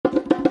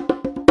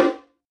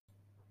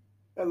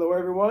Hello,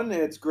 everyone.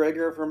 It's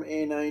Gregor from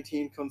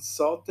A19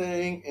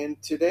 Consulting, and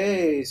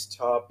today's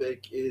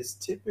topic is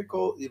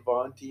typical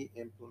Ivanti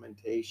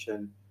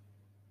implementation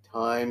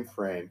time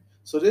frame.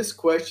 So, this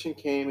question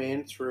came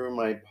in through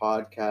my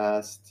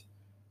podcast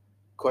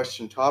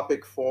question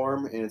topic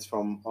form, and it's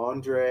from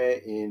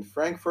Andre in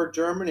Frankfurt,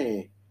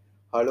 Germany.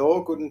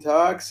 Hallo, guten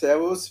Tag,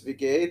 Servus, wie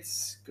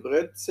geht's?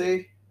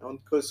 Grüezi und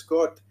Grüß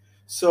Gott.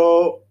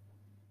 So,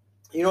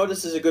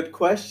 this is a good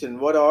question.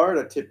 What are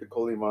the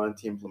typical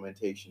Ivanti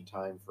implementation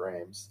time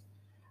frames?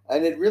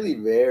 And it really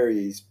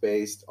varies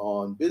based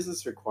on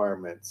business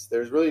requirements.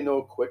 There's really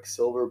no quick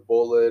silver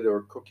bullet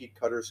or cookie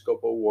cutter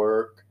scope of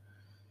work,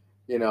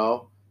 you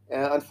know.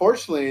 And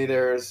unfortunately,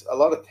 there's a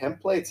lot of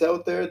templates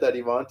out there that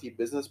Ivanti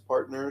business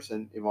partners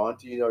and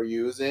Ivanti are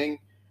using,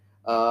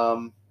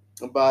 um,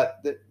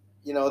 but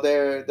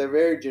they're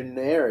very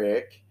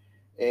generic.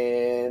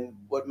 And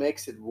what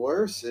makes it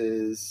worse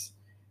is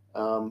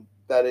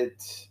that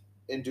it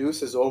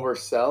induces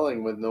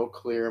overselling with no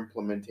clear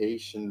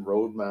implementation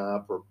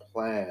roadmap or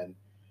plan.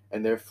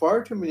 And there are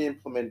far too many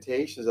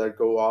implementations that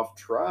go off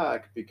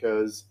track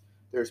because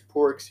there's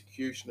poor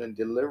execution and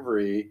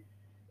delivery,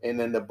 and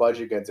then the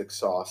budget gets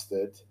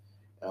exhausted.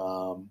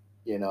 Um,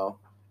 you know,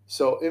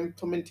 so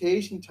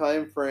implementation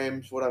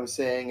timeframes, what I'm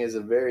saying, is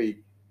a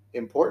very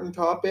important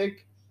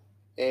topic,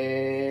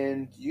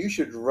 and you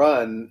should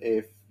run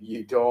if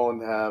you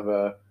don't have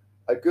a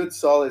good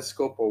solid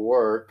scope of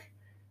work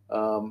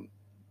um,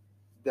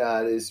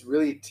 that is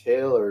really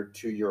tailored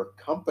to your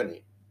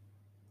company.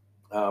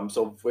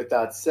 So with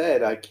that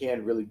said, I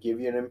can't really give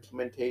you an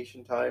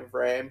implementation time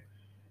frame,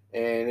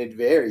 and it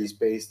varies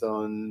based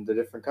on the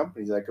different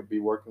companies. I could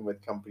be working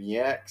with company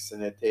X,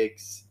 and it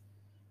takes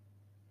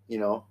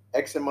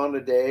X amount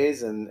of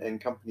days, and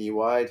company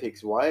Y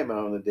takes Y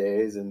amount of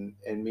days, and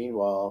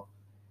meanwhile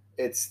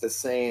it's the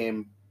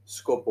same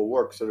scope of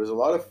work. So there's a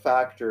lot of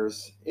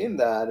factors in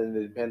that, and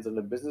it depends on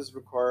the business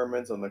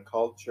requirements, on the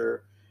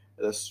culture,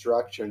 the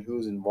structure, and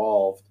who's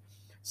involved.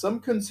 Some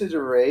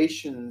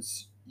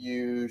considerations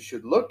you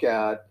should look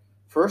at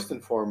first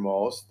and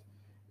foremost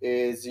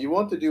is you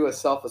want to do a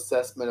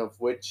self-assessment of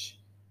which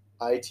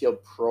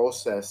ITL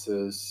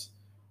processes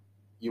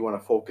you want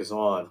to focus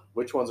on.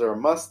 Which ones are a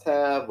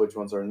must-have, which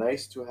ones are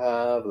nice to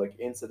have, like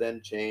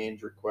incident,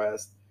 change,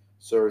 request,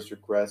 service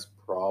request,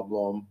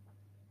 problem,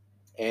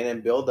 and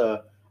then build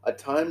a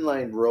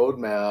timeline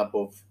roadmap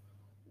of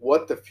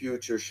what the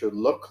future should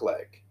look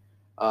like.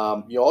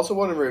 You also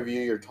want to review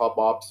your top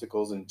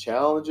obstacles and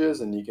challenges,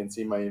 and you can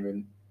see my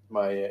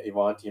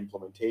Ivanti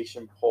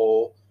implementation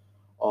poll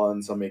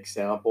on some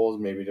examples.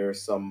 Maybe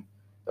there's some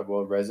that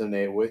will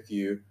resonate with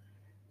you.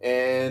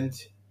 And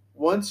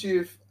once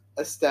you've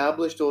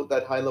established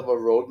that high level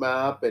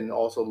roadmap and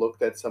also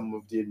looked at some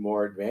of the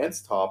more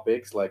advanced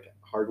topics like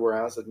hardware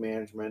asset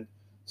management,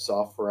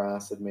 software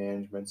asset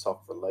management,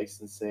 software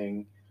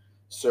licensing,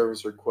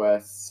 service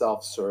requests,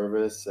 self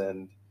service,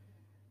 and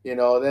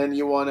then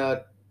you want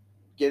to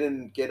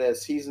get a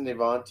seasoned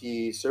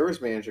Ivanti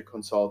service manager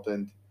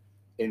consultant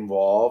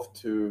involved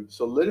to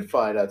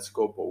solidify that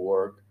scope of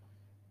work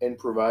and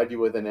provide you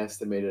with an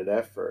estimated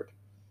effort.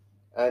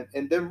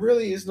 And there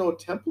really is no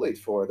template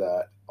for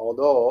that.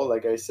 Although,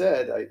 like I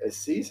said, I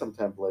see some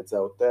templates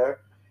out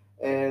there,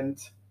 and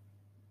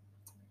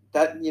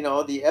that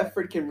the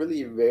effort can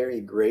really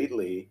vary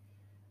greatly.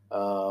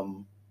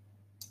 Um,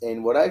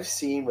 and what I've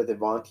seen with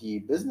Ivanti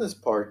business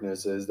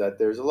partners is that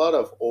there's a lot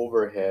of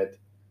overhead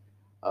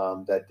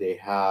that they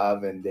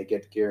have, and they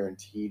get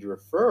guaranteed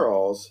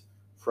referrals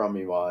from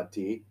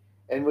Ivanti.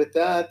 And with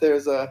that,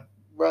 there's a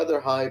rather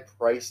high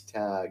price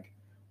tag,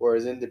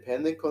 whereas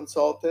independent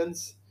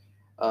consultants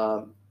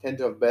tend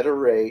to have better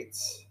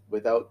rates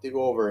without the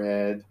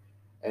overhead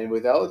and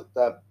without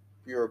that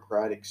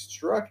bureaucratic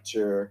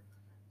structure.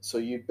 So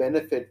you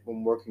benefit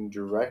from working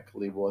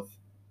directly with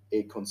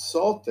a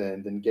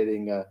consultant and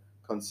getting a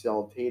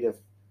consultative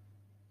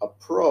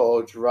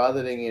approach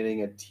rather than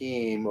getting a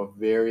team of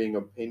varying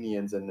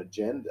opinions and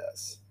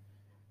agendas.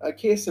 A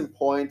case in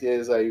point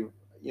is I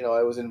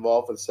was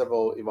involved with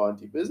several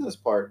Ivanti business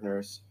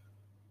partners,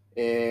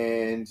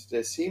 and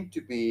there seemed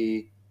to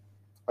be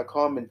a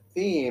common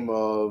theme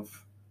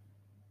of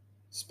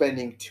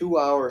spending 2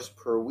 hours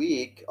per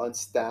week on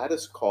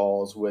status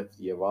calls with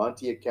the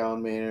Avanti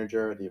account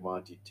manager, the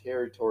Avanti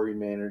territory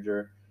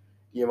manager,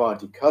 the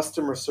Avanti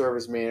customer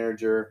service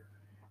manager,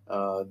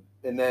 uh,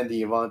 and then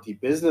the Avanti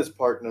business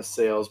partner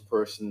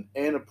salesperson,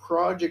 and a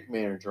project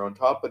manager on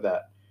top of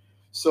that.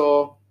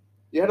 So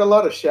you had a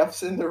lot of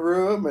chefs in the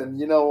room, and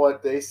you know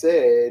what they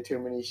say, too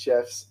many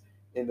chefs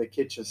in the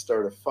kitchen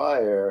start a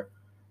fire.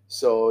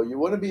 So you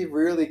want to be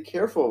really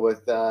careful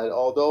with that.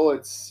 Although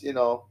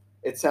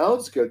it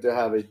sounds good to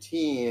have a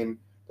team,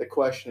 the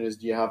question is,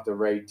 do you have the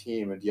right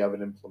team, and do you have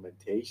an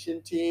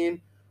implementation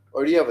team,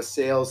 or do you have a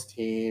sales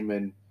team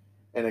and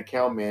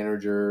account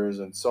managers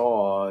and so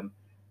on,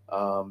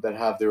 that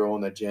have their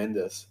own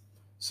agendas?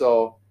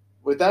 So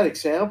with that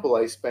example,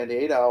 I spent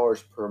 8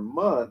 hours per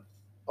month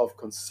of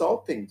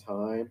consulting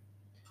time,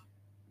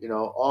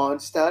 on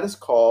status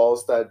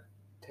calls that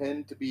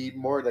tend to be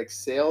more like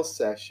sales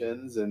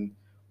sessions and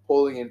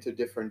pulling into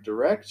different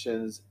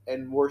directions.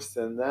 And worse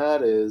than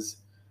that is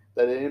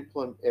that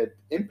it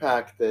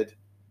impacted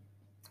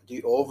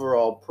the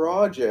overall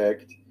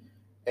project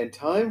and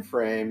time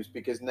frames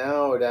because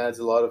now it adds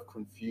a lot of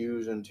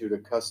confusion to the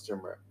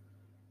customer,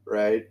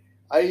 right?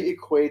 I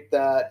equate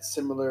that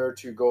similar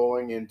to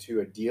going into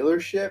a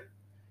dealership,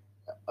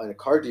 a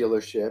car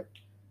dealership,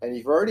 and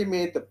you've already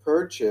made the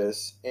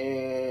purchase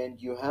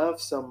and you have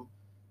some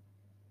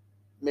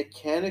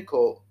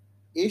mechanical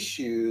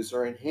issues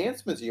or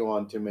enhancements you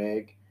want to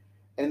make,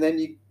 and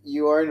then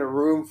you are in a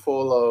room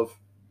full of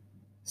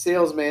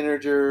sales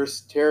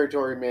managers,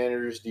 territory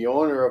managers, the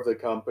owner of the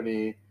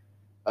company,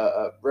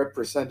 a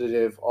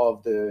representative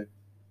of the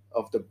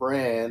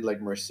brand like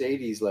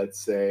Mercedes, let's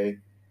say,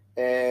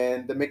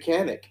 and the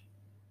mechanic.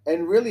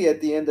 And really,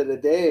 at the end of the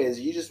day, is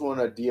you just want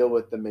to deal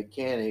with the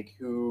mechanic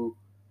who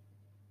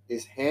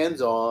is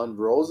hands on,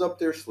 rolls up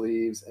their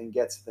sleeves, and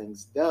gets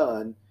things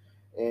done.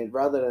 And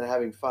rather than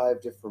having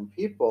five different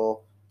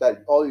people,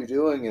 that all you're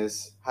doing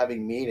is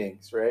having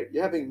meetings, right?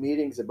 You're having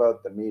meetings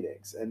about the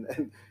meetings.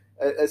 And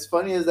as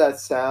funny as that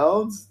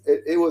sounds,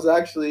 it was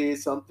actually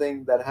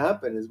something that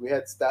happened is we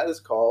had status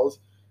calls,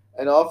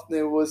 and often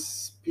it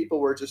was people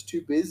were just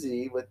too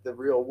busy with the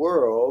real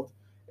world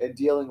and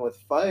dealing with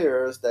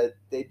fires that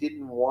they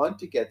didn't want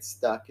to get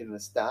stuck in the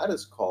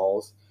status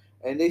calls,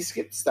 and they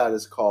skipped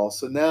status calls.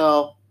 So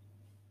now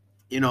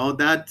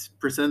that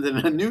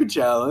presented a new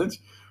challenge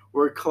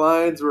where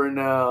clients were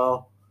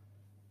now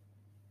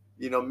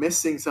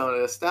missing some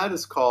of the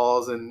status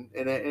calls, and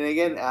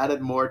again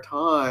added more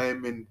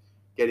time in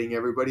getting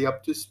everybody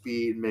up to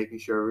speed, making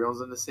sure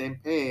everyone's on the same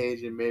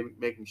page, and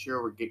making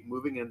sure we're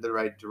moving in the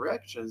right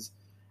directions,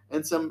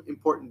 and some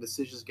important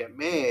decisions get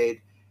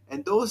made.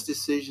 And those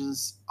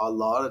decisions a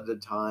lot of the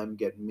time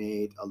get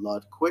made a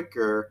lot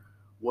quicker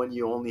when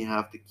you only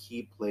have the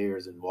key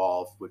players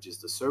involved, which is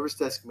the service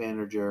desk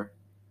manager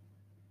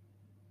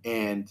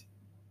and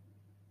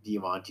the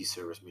Ivanti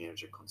Service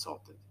Manager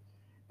Consultant.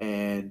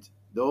 And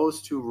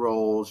those two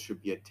roles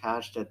should be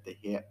attached at the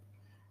hip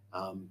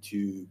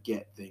to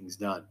get things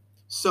done.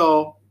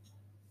 So,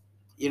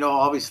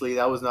 obviously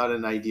that was not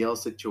an ideal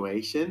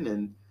situation,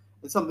 and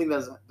it's something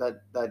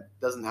that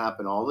doesn't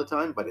happen all the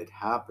time, but it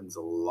happens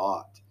a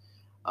lot.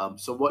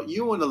 So what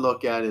you want to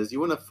look at is you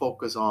want to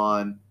focus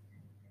on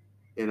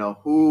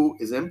who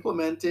is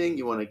implementing.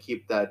 You want to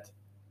keep that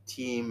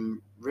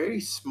team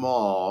very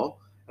small.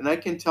 And I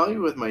can tell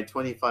you with my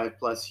 25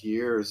 plus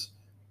years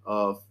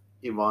of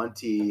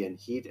Ivanti and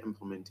Heat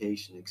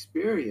implementation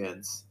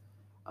experience,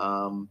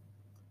 um,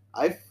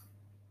 I've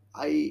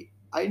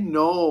I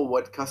know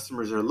what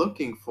customers are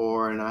looking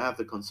for, and I have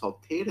the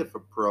consultative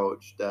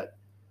approach that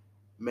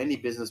many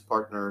business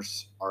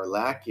partners are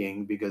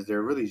lacking because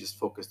they're really just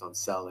focused on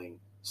selling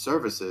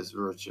services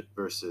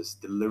versus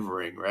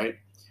delivering, right?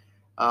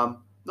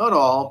 Not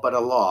all, but a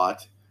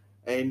lot.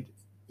 And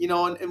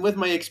and with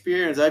my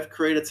experience, I've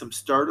created some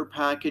starter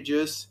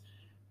packages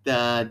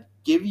that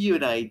give you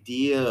an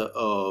idea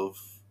of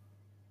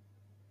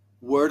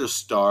where to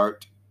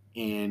start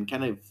and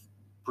kind of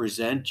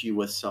present you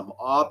with some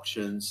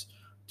options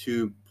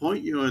to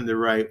point you in the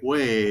right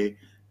way,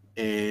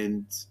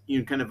 and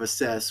kind of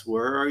assess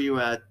where are you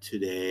at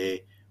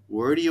today,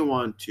 where do you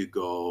want to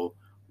go,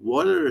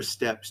 what are the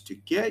steps to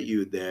get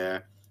you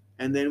there,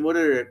 and then what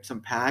are some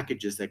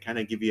packages that kind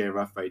of give you a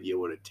rough idea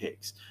what it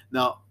takes.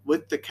 Now,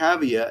 with the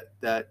caveat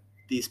that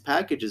these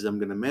packages I'm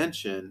going to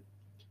mention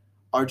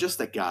are just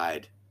a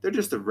guide. They're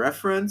just a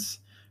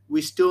reference.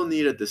 We still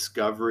need a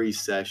discovery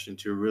session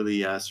to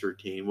really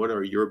ascertain what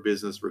are your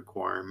business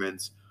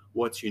requirements,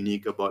 what's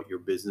unique about your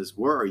business,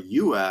 where are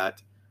you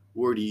at,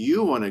 where do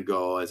you want to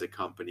go as a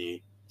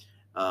company,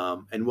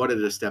 and what are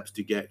the steps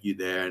to get you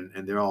there.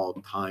 And they're all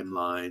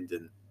timelined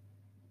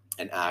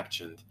and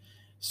actioned.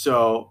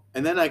 So,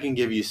 and then I can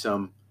give you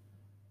some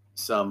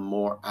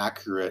more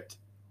accurate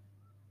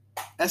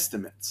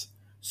estimates.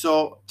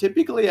 So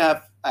typically,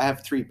 I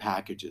have three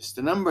packages.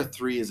 The number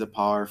three is a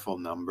powerful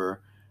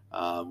number,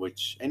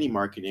 which any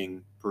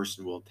marketing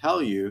person will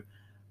tell you.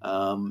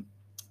 Um,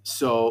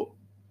 so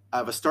I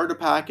have a starter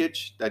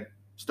package that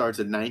starts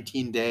at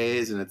 19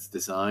 days, and it's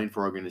designed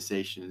for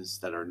organizations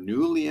that are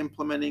newly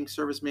implementing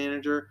Service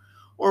Manager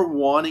or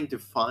wanting to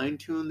fine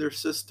tune their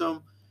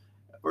system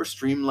or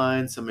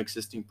streamline some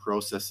existing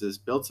processes,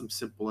 build some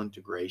simple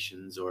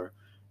integrations, or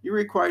you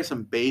require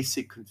some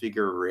basic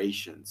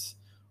configurations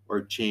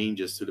or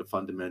changes to the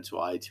fundamental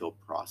ITIL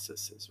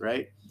processes,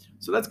 right?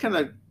 So that's kind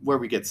of where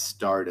we get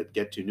started,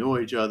 get to know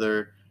each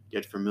other,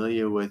 get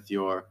familiar with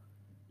your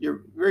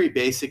very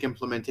basic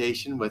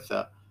implementation with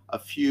a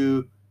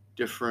few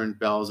different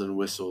bells and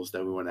whistles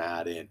that we want to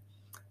add in.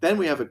 Then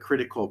we have a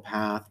critical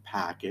path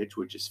package,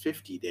 which is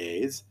 50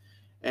 days,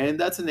 and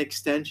that's an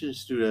extension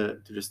to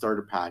the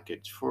starter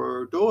package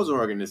for those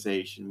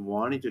organizations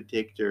wanting to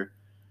take their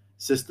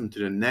system to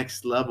the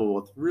next level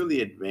with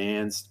really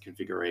advanced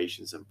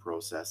configurations and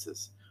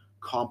processes,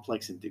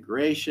 complex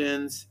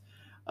integrations,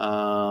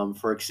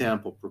 For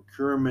example,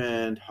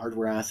 procurement,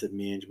 hardware asset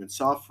management,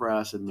 software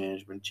asset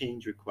management,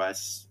 change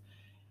requests,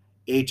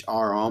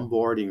 HR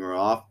onboarding or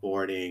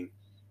offboarding,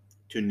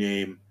 to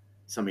name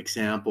some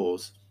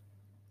examples.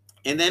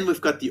 And then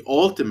we've got the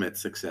ultimate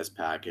success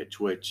package,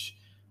 which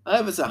I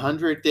have as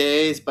 100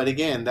 days, but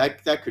again,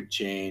 that could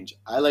change.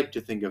 I like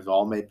to think of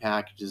all my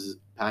packages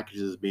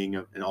as being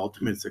an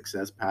ultimate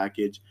success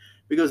package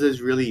because it's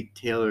really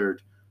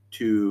tailored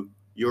to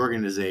your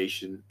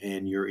organization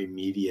and your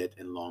immediate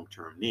and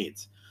long-term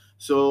needs.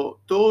 So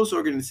those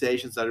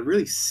organizations that are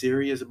really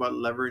serious about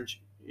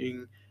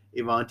leveraging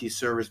Ivanti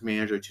Service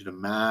Manager to the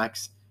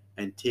max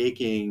and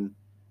taking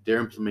their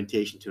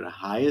implementation to the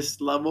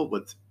highest level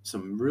with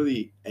some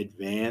really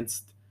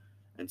advanced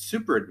and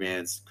super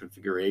advanced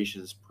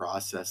configurations,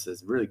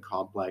 processes, really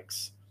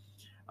complex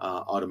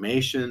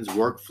automations,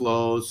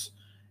 workflows,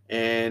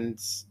 and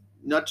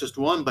not just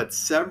one, but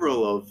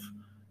several of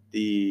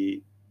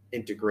the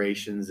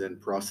integrations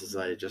and processes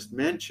I just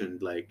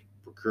mentioned, like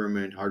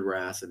procurement, hardware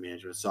asset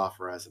management,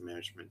 software asset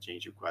management,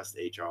 change request,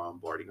 HR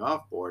onboarding,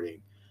 offboarding.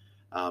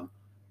 Um,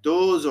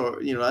 those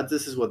are,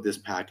 this is what this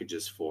package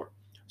is for.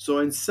 So,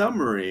 in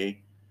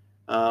summary,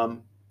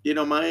 um,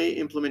 my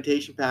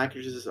implementation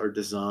packages are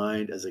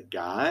designed as a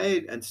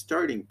guide and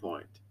starting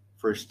point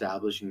for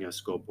establishing a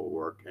scope of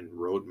work and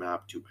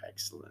roadmap to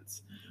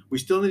excellence. We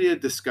still need a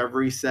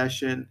discovery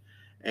session,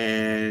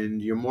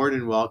 and you're more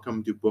than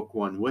welcome to book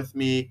one with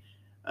me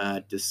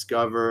at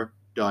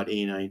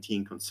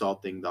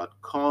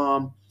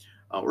discover.a19consulting.com,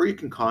 or you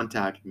can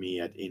contact me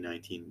at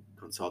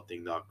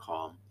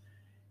a19consulting.com.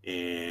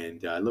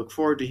 And I look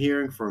forward to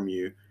hearing from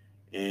you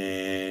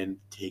and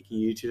taking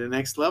you to the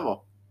next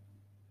level.